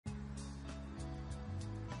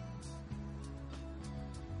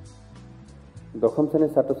দশম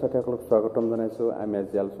শ্ৰেণীৰ ছাত্ৰ ছাত্ৰীসকলক স্বাগতম জনাইছোঁ। আমি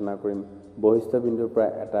আজি আলোচনা কৰিম বহিষ্ঠ বিন্দুৰ পৰা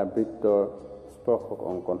এটা বৃত্তৰ স্পৰ্শক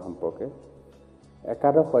অংকন সম্পৰ্কে।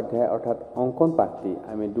 একাদশ অধ্যায় অৰ্থাৎ অংকন পাঠটি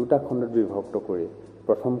আমি দুটা খণ্ডত বিভক্ত কৰি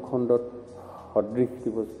প্ৰথম খণ্ডত সদৃশ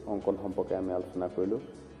ত্ৰিভুজ অংকন সম্পৰ্কে আমি আলোচনা কৰিলোঁ।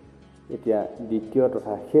 এতিয়া দ্বিতীয়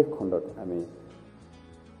তথা শেষ খণ্ডত আমি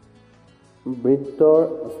বৃত্তৰ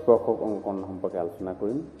স্পৰ্শক অংকন সম্পৰ্কে আলোচনা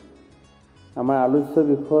কৰিম। আমাৰ আলোচ্য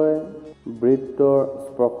বিষয় বৃত্তৰ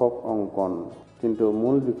স্পৰ্শক অংকন, কিন্তু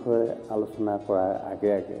মূল বিষয়ে আলোচনা কৰাৰ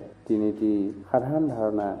আগে আগে তিনিটি সাধাৰণ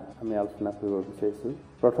ধাৰণা আমি আলোচনা কৰিব বিচাৰিছোঁ।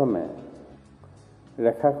 প্ৰথমে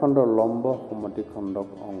ৰেখাখণ্ডৰ লম্ব সমদ্বিখণ্ডক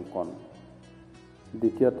অংকন,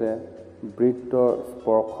 দ্বিতীয়তে বৃত্তৰ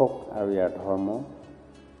স্পৰ্শক আৰু ইয়াৰ ধৰ্ম,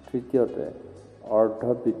 তৃতীয়তে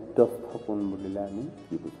অৰ্ধবৃত্তস্থ কোণ বুলিলে আমি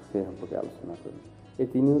কি বুজোঁ সেই সম্পৰ্কে আলোচনা কৰিম। এই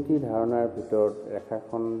তিনিওটি ধাৰণাৰ ভিতৰত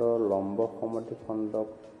ৰেখাখণ্ডৰ লম্ব সমদ্বিখণ্ডক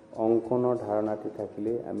অংকনৰ ধাৰণাটি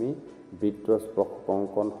থাকিলেই আমি বৃত্তৰ স্পৰ্শক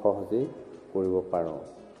অংকন সহজেই কৰিব পাৰোঁ।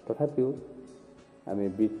 তথাপিও আমি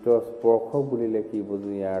বৃত্তৰ স্পৰ্শক বুলিলে কি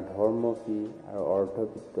বুজোঁ, ইয়াৰ ধৰ্ম কি, আৰু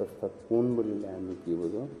অৰ্ধবৃত্তস্থ কোণ বুলিলে আমি কি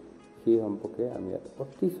বুজোঁ সেই সম্পৰ্কে আমি ইয়াত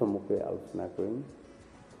অতি চমুকৈ আলোচনা কৰিম।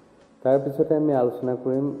 তাৰপিছতে আমি আলোচনা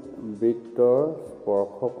কৰিম বৃত্তৰ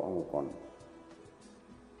স্পৰ্শক অংকন।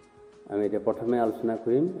 আমি এতিয়া প্ৰথমে আলোচনা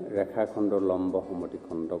কৰিম ৰেখাখণ্ডৰ লম্ব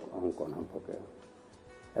সমদ্বিখণ্ডক অংকন সম্পৰ্কে।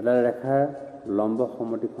 এডাল ৰেখাৰ লম্ব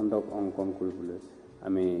সমদ্বিখণ্ডক অংকন কৰিবলৈ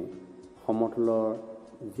আমি সমতলৰ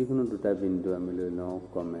যিকোনো দুটা বিন্দু আমি লৈ লওঁ,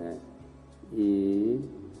 ক্ৰমে এ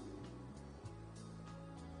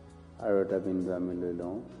আৰু এটা বিন্দু আমি লৈ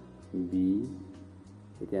লওঁ বি।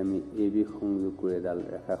 এতিয়া আমি এ বি সংযোগ কৰি এডাল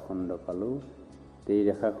ৰেখাখণ্ড পালোঁ। এই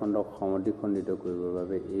ৰেখাখণ্ডক সমদ্বিখণ্ডিত কৰিবৰ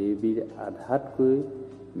বাবে এ বিৰ আধাতকৈ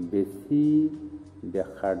বেছি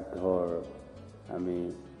ব্যাসাৰ্ধৰ আমি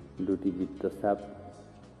দুটি বৃত্তচাপ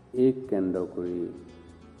এক কেন্দ্ৰ কৰি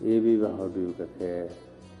এ বি বাহুৰ দুয়ো কাষে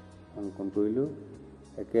অংকন কৰিলোঁ।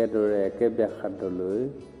 একেদৰে একে ব্যাসাৰ্ধলৈ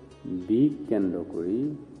বি কেন্দ্ৰ কৰি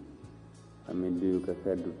আমি দুয়ো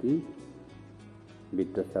কাষে দুটি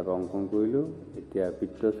বৃত্তচাপ অংকন কৰিলোঁ। এতিয়া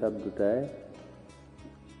বৃত্তচাপ দুটাই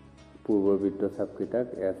পূৰ্বৰ বৃত্তচাপকেইটাক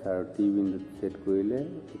এছ আৰু টি বিন্দুত ছেদ কৰিলে।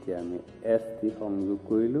 এতিয়া আমি এছ টি সংযোগ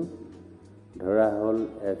কৰিলোঁ। ধৰা হ'ল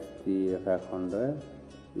এছ টি ৰেখাখণ্ডই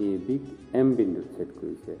এ বিক এম বিন্দুত ছেদ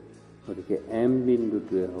কৰিছে, গতিকে এম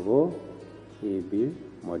বিন্দুটোৱে হ'ব এ বিৰ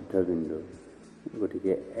মধ্যবিন্দু।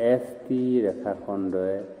 গতিকে S T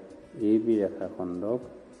ৰেখাখণ্ডই A B ৰেখাখণ্ডক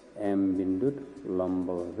M বিন্দুত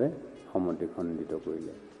লম্বভাৱে সমদ্বিখণ্ডিত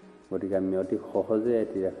কৰিলে। গতিকে আমি অতি সহজে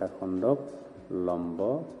এটি ৰেখাখণ্ডক লম্ব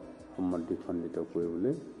সমদ্বিখণ্ডিত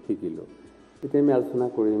কৰিবলৈ শিকিলোঁ। এতিয়া আমি আলোচনা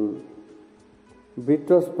কৰিম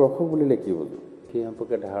বৃত্তৰ স্পৰ্শক বুলিলে কি বুজোঁ সেই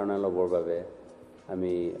সম্পৰ্কে ধাৰণা ল'বৰ বাবে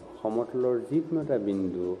আমি সমতলৰ যিকোনো এটা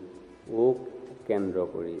বিন্দু ওক কেন্দ্ৰ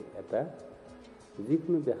কৰি এটা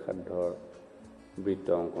যিকোনো ব্যাসাৰ্ধৰ বৃত্ত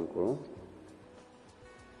অংকন কৰোঁ।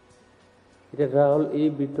 এতিয়া ধৰা হ'ল এই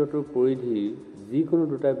বৃত্তটোৰ পৰিধিৰ যিকোনো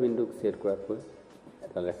দুটা বিন্দুক ছেদ কৰাকৈ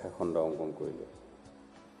এটা ৰেখাখণ্ড অংকন কৰিলোঁ।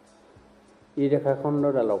 এই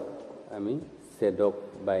ৰেখাখণ্ডডালক আমি ছেদক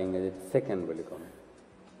বা ইংৰাজীত ছেকেণ্ড বুলি কওঁ।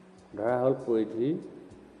 ধৰা হ'ল পৰিধিৰ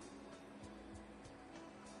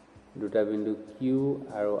দুটা বিন্দু কিউ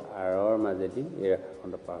আৰু আৰৰ মাজেদি এই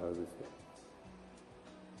ৰেখাখণ্ড পাৰ হৈ গৈছে।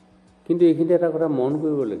 কিন্তু এইখিনিতে এটা কথা মন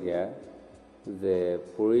কৰিবলগীয়া যে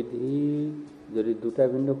পৰিধি যদি দুটা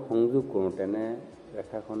বিন্দুক সংযোগ কৰোঁ তেনে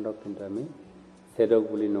ৰেখাখণ্ডক কিন্তু আমি ছেদক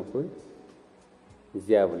বুলি নকৈ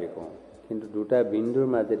জিয়া বুলি কওঁ। কিন্তু দুটা বিন্দুৰ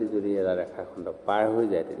মাজেদি যদি এটা ৰেখাখণ্ড পাৰ হৈ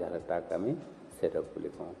যায় তেতিয়াহ'লে তাক আমি ছেদক বুলি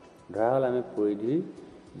কওঁ। ধৰা হ'ল আমি পৰিধিৰ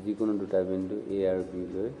যিকোনো দুটা বিন্দু এ আৰু বি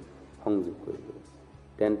লৈ সংযোগ কৰিলোঁ,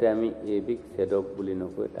 তেন্তে আমি এ বিক ছেদক বুলি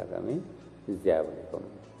নকৈ তাক আমি জিয়া বুলি ক'ম।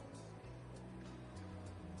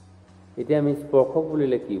 এতিয়া আমি স্পৰ্শক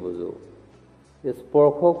বুলিলে কি বুজোঁ?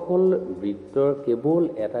 স্পৰ্শক হ'ল বৃত্তৰ কেৱল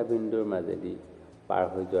এটা বিন্দুৰ মাজেদি পাৰ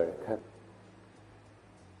হৈ যোৱা ৰেখা।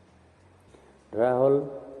 ধৰা হ'ল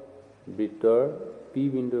বৃত্তৰ পি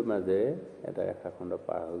বিন্দুৰ মাজেৰে এটা ৰেখাখণ্ড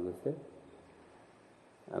পাৰ হৈ গৈছে।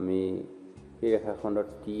 আমি এই ৰেখাখণ্ডত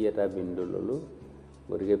টি এটা বিন্দু ল'লোঁ,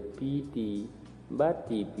 গতিকে পি টি বা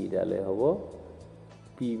টি পি ডালে হ'ব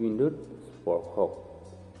পি বিন্দুত স্পৰ্শক।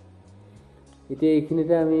 এতিয়া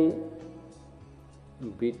এইখিনিতে আমি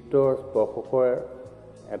বৃত্তৰ স্পৰ্শকৰ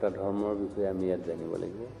এটা ধৰ্মৰ বিষয়ে আমি ইয়াত জানিব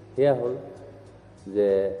লাগিব। সেয়া হ'ল যে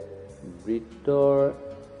বৃত্তৰ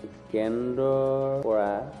কেন্দ্ৰৰ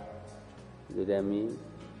পৰা যদি আমি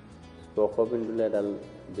স্পৰ্শবিন্দুলৈ এডাল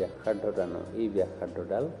ব্যাসাৰ্ধ টানো, এই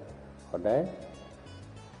ব্যাসাৰ্ধডাল সদায়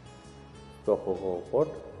স্পৰ্শকৰ ওপৰত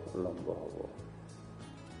লম্ব হ'ব।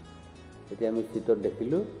 এতিয়া আমি চিত্ৰত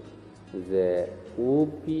দেখিলোঁ যে অ'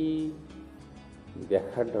 পি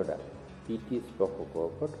ব্যাসাৰ্ধডাল PT স্পৰ্শকৰ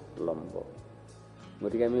ওপৰত লম্ব।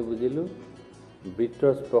 গতিকে আমি বুজিলোঁ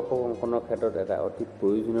বৃত্তৰ স্পৰ্শক অংকনৰ ক্ষেত্ৰত এটা অতি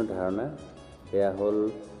প্ৰয়োজনীয় ধাৰণা সেয়া হ'ল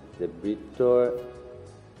যে বৃত্তৰ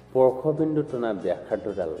স্পৰ্শবিন্দু টনা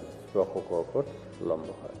ব্যাসাৰ্ধডাল স্পৰ্শকৰ ওপৰত লম্ব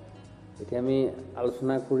হয়। এতিয়া আমি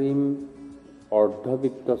আলোচনা কৰিম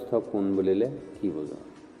অৰ্ধবৃত্তস্থ কোণ বুলিলে কি বুজো।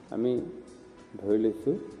 আমি ধৰি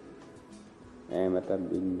লৈছোঁ এম এটা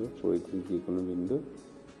বিন্দু, পৰিধি যিকোনো বিন্দু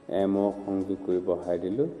এম সংযোগ কৰি বহাই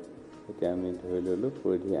দিলোঁ। এতিয়া আমি ধৰি ল'লোঁ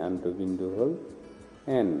পৰিধি আনটো বিন্দু হ'ল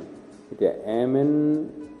এন। এতিয়া এম এন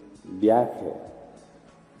ব্যাসে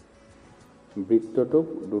বৃত্তটোক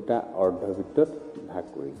দুটা অৰ্ধবৃত্তত ভাগ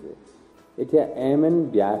কৰিছে। এতিয়া এম এন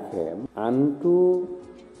ব্যাসে আনটো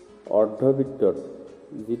অৰ্ধবৃত্তত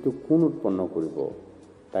যিটো কোণ উৎপন্ন কৰিব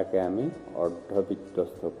তাকে আমি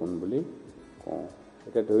অৰ্ধবৃত্তস্থ কোণ বুলি কওঁ।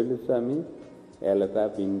 এতিয়া ধৰি লৈছোঁ আমি এল এটা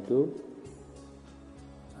বিন্দু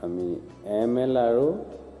আমি এম এল আৰু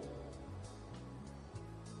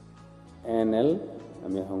এন এল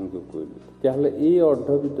আমি সংযোগ কৰিলোঁ। তেতিয়াহ'লে এই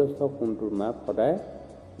অৰ্ধবৃত্তস্থ কোণটোৰ মাপ সদায়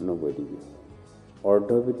 90 ডিগ্ৰী।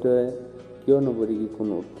 অৰ্ধবৃত্তই কিয় 90 ডিগ্ৰী কোণ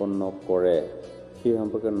উৎপন্ন কৰে সেই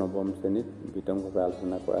সম্পৰ্কে নৱম শ্ৰেণীত বিতংভাৱে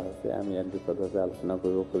আলোচনা কৰা হৈছে। আমি ইয়াত বিশদভাৱে আলোচনা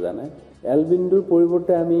কৰিব খোজা নাই। এল বিন্দুৰ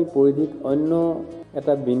পৰিৱৰ্তে আমি পৰিধিত অন্য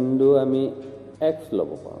এটা বিন্দু আমি এক্স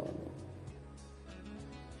ল'ব পাৰোঁ।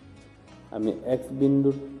 আমি এক্স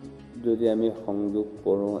বিন্দুত যদি আমি সংযোগ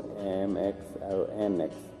কৰোঁ এম এক্স আৰু এন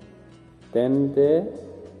এক্স, তেন্তে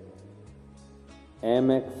এম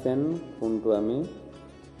এক্স এন কোণটো আমি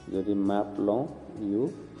যদি মাপ লওঁ ইও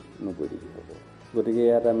 90 ডিগ্ৰী হ'ব। গতিকে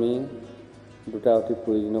ইয়াত আমি দুটা অতি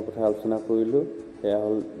প্ৰয়োজনীয় কথা আলোচনা কৰিলোঁ। সেয়া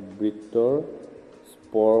হ'ল বৃত্তৰ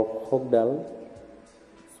স্পৰ্শকডাল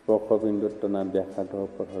স্পৰ্শবিন্দুত টনা ব্যাসাৰ্ধৰ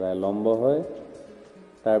ওপৰত সদায় লম্ব হয়।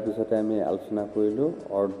 তাৰপিছতে আমি আলোচনা কৰিলোঁ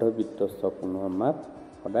অৰ্ধবৃত্তস্থ কোণৰ মাপ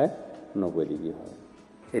সদায় 90 ডিগ্ৰী হয়।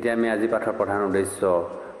 এতিয়া আমি আজি পাঠৰ প্ৰধান উদ্দেশ্য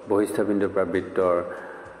বহিষ্ঠ বিন্দুৰ পৰা বৃত্তৰ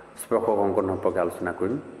স্পৰ্শক অংকন সম্পৰ্কে আলোচনা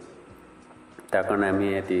কৰিম। তাৰ কাৰণে আমি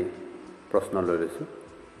এটি প্ৰশ্ন লৈ লৈছোঁ।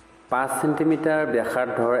 5 চেণ্টিমিটাৰ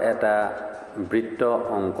ব্যাসাৰ্ধৰ এটা বৃত্ত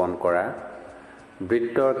অংকন কৰা।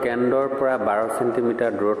 বৃত্তৰ কেন্দ্ৰৰ পৰা 12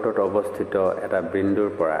 চেণ্টিমিটাৰ দূৰত্বত অৱস্থিত এটা বিন্দুৰ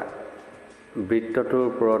পৰা বৃত্তটোৰ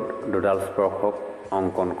ওপৰত দুডাল স্পৰ্শক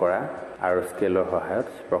অংকন কৰা আৰু স্কেলৰ সহায়ত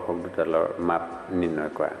স্পৰ্শক দুডালৰ মাপ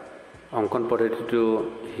নিৰ্ণয় কৰা। অংকন পদ্ধতিটো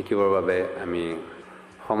শিকিবৰ বাবে আমি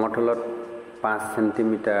সমতলত 5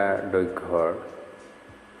 চেণ্টিমিটাৰ দৈৰ্ঘ্যৰ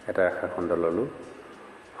এটা ৰেখাখণ্ড ল'লোঁ।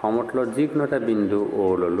 সমতলত যিকোনো এটা বিন্দু অ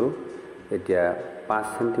ল'লোঁ। এতিয়া 5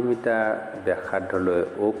 চেণ্টিমিটাৰ ব্যাসাৰ্ধলৈ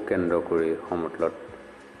অক কেন্দ্ৰ কৰি সমতলত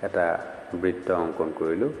এটা বৃত্ত অংকন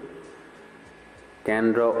কৰিলোঁ।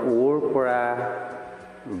 কেন্দ্ৰ অ'ৰ পৰা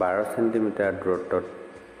 12 চেণ্টিমিটাৰ দূৰত্বত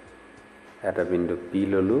এটা বিন্দু পি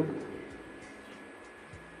ল'লোঁ।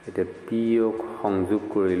 এতিয়া পি অ'ক সংযোগ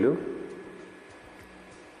কৰিলোঁ।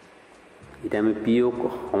 এতিয়া আমি পি অ'ক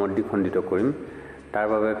সমদ্বিখণ্ডিত কৰিম। তাৰ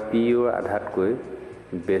বাবে পি অ'ৰ আধাতকৈ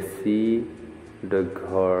বেছি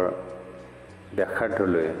দৈৰ্ঘ্যৰ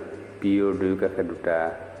ব্যাসাৰ্ধলৈ পি অ'ৰ দুয়োকাষে দুটা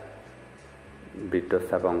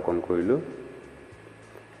বৃত্তচাপ অংকন কৰিলোঁ।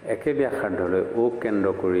 একে ব্যাসাৰ্ধলৈ অ'ক কেন্দ্ৰ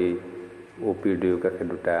কৰি অ' পিৰ দুয়োকাষে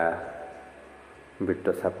দুটা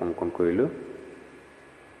বৃত্তচাপ অংকন কৰিলোঁ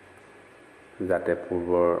যাতে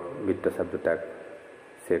পূৰ্বৰ বৃত্তচাপ দুটাক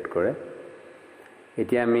ছেদ কৰে।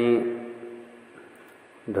 এতিয়া আমি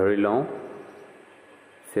ধৰি লওঁ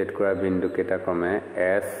ছেদ কৰা বিন্দুকেইটা ক্ৰমে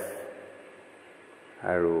এছ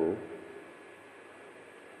আৰু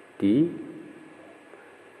টি।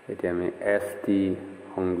 এতিয়া আমি এছ টি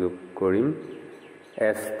সংযোগ কৰিম।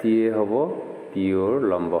 এছ টিয়ে হ'ব পি অ'ৰ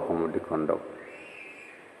লম্ব সমদ্বিখণ্ডক।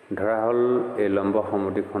 ধৰা হ'ল এই লম্ব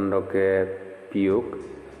সমদ্বিখণ্ডকে পি অ'ক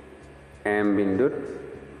এম বিন্দুত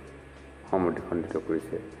সমদ্বিখণ্ডিত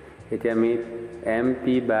কৰিছে। এতিয়া আমি এম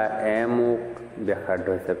পি বা এম অ'ক ব্যাসাৰ্ধ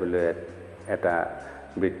হিচাপে লৈ এটা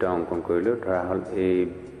বৃত্ত অংকন কৰিলোঁ। ধৰা হ'ল এই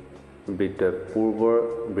বৃত্তই পূৰ্বৰ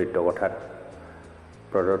বৃত্ত অৰ্থাৎ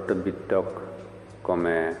প্ৰদত্ত বৃত্তক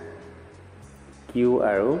ক্ৰমে কিউ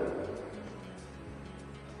আৰু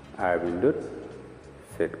আৰ বিন্দুত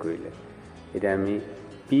ছেদ কৰিলে। এতিয়া আমি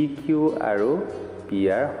পি কিউ আৰু পি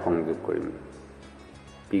আৰ সংযোগ কৰিম।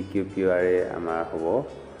 পি কিউ পি আৰে আমাৰ হ'ব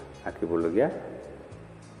আঁকিবলগীয়া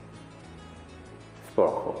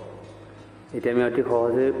স্পৰ্শ। এতিয়া আমি অতি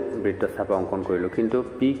সহজে বৃত্তচাপ অংকন কৰিলোঁ। কিন্তু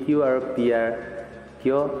পি কিউ আৰু পি আৰ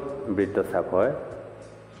কিয় বৃত্তচাপ হয়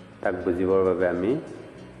তাক বুজিবৰ বাবে আমি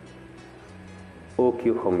অ'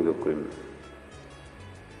 কিউ সংযোগ কৰিম।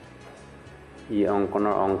 ই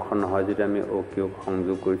অংকনৰ অংশ নহয় যদি আমি অ' কিউক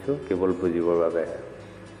সংযোগ কৰিছোঁ কেৱল বুজিবৰ বাবেহে।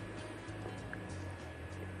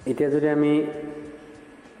 এতিয়া যদি আমি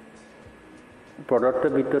প্ৰদত্ত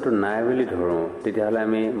বৃত্তটো নাই বুলি ধৰোঁ, তেতিয়াহ'লে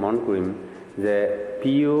আমি মন কৰিম যে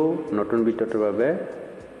পিও নতুন বৃত্তটোৰ বাবে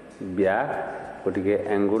ব্যাস, গতিকে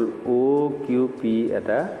এংগুল OQP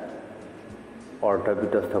এটা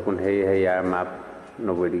অৰ্ধবৃত্তস্থ কোণ, সেয়েহে ইয়াৰ মাপ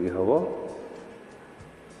 90 ডিগ্ৰী হ'ব।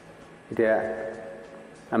 এতিয়া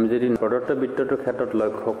আমি যদি প্ৰদত্ত বৃত্তটোৰ ক্ষেত্ৰত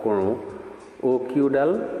লক্ষ্য কৰোঁ, OQ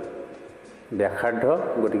ডাল ব্যাসাৰ্ধ,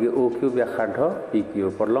 গতিকে OQ ব্যাসাৰ্ধ PQ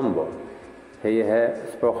ওপৰত লম্ব, সেয়েহে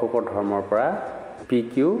স্পৰ্শকৰ ধৰ্মৰ পৰা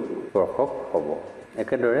PQ স্পৰ্শক হ'ব।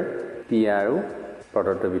 একেদৰে PR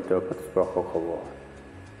প্ৰদত্ত বৃত্তৰ ওপৰত স্পৰ্শক হ'ব।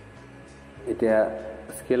 এতিয়া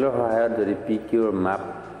স্কেলৰ সহায়ত যদি PQৰ মাপ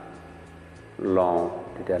লওঁ,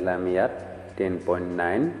 তেতিয়াহ'লে আমি ইয়াত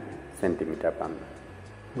 10.9 চেণ্টিমিটাৰ পাম।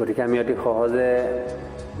 গতিকে আমি অতি সহজে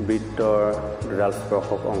বৃত্তৰ দুডাল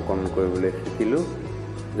স্পৰ্শক অংকন কৰিবলৈ শিকিলোঁ।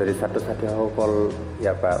 যদি ছাত্ৰ ছাত্ৰীসকল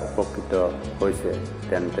ইয়াৰ পৰা উপকৃত হৈছে,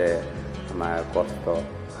 তেন্তে আমাৰ কষ্ট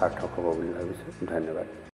সাৰ্থক হ'ব বুলি ভাবিছোঁ। ধন্যবাদ।